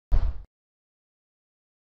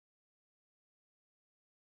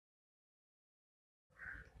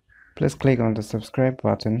Please click on the subscribe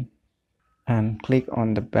button and click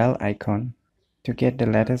on the bell icon to get the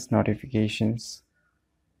latest notifications.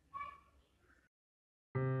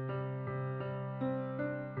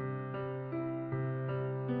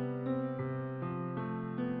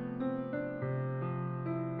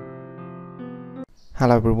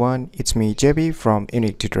 Hello everyone, it's me JB from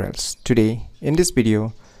UniqueTutorials. Today in this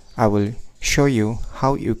video I will show you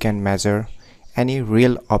how you can measure any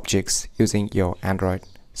real objects using your Android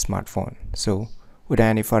smartphone. So without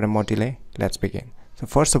any further more delay, let's begin. So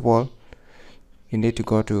first of all, you need to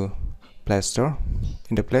go to Play Store.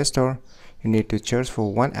 In the Play Store, you need to search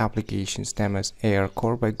for one application named as AR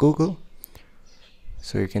Core by Google.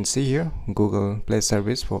 So you can see here Google Play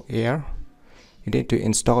Service for AR. You need to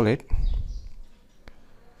install it.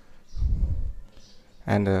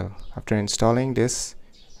 And after installing this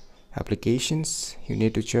applications, you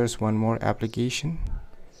need to choose one more application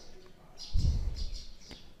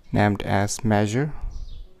named as Measure.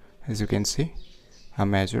 As you can see, a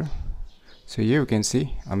Measure. So here you can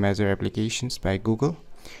see a Measure applications by Google.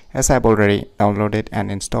 As I've already downloaded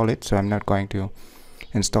and installed it, so I'm not going to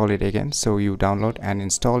install it again. So you download and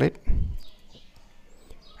install it,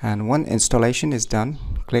 and when installation is done,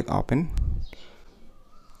 click open.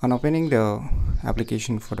 On opening the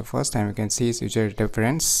application for the first time, you can see its user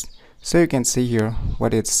interface. So you can see here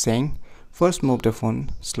what it's saying. First, move the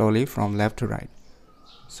phone slowly from left to right.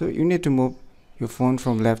 So you need to move your phone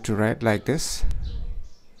from left to right like this.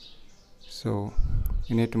 So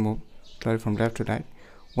you need to move slowly from left to right.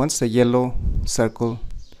 Once the yellow circle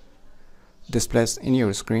displays in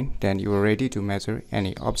your screen, then you are ready to measure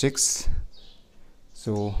any objects.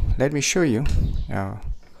 So let me show you a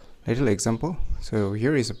little example. So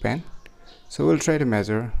here is a pen. So we'll try to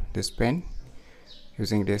measure this pen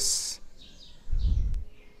using this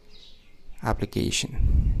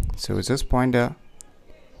application. So just point the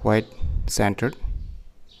white centered.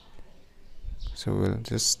 So we'll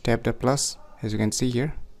just tap the plus, as you can see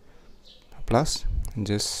here, a plus, and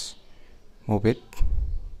just move it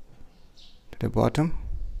to the bottom.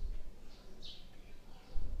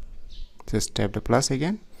 Just tap the plus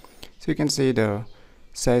again. So you can see the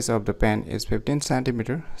size of the pen is 15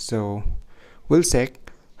 centimeter. So we'll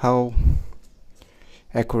check how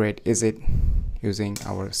accurate is it using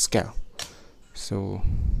our scale. So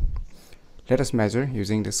let us measure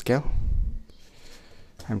using the scale.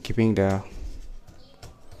 I'm keeping the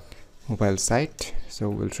mobile side, so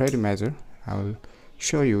we'll try to measure. I will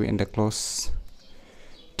show you in the close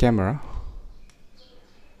camera.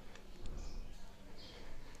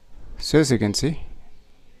 So as you can see,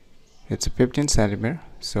 it's 15 centimeter,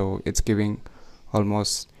 so it's giving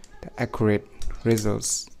almost the accurate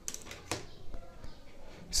results.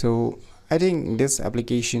 So I think this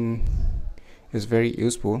application is very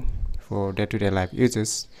useful for day-to-day life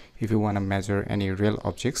uses if you want to measure any real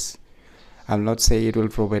objects. I'll not say it will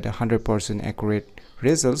provide 100% accurate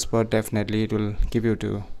results, but definitely it will give you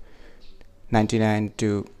to 99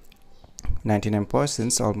 to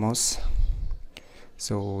 99% almost.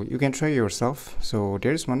 So you can try yourself. So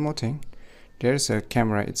there's one more thing. There's a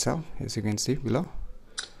camera itself, as you can see below.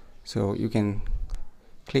 So you can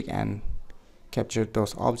click and capture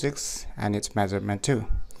those objects and its measurement too.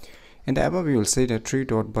 In the above, you will see the three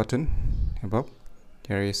dot button above.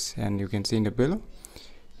 There is, and you can see in the below,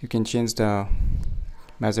 you can change the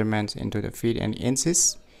measurements into the feet and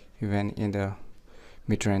inches, even in the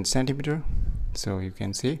meter and centimeter. So you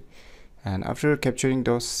can see, and after capturing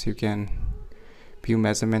those, you can view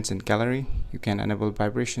measurements in gallery. You can enable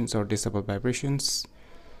vibrations or disable vibrations,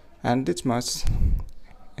 and it's much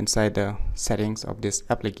inside the settings of these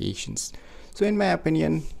applications. So in my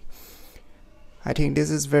opinion, I think this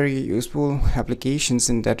is very useful applications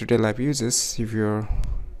in day-to-day life uses. If you're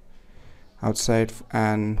outside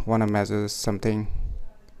and want to measure something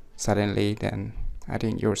suddenly, then I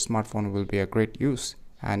think your smartphone will be a great use.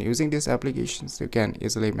 And using these applications, you can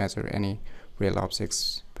easily measure any real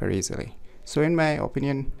objects very easily. So in my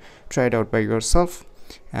opinion, try it out by yourself.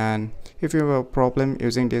 And if you have a problem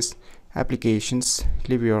using these applications,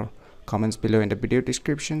 leave your comments below in the video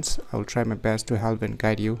descriptions. I will try my best to help and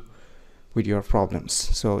guide you with your problems.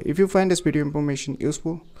 So if you find this video information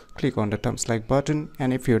useful, click on the thumbs like button,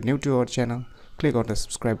 and if you're new to our channel, click on the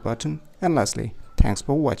subscribe button. And lastly, thanks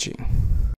for watching.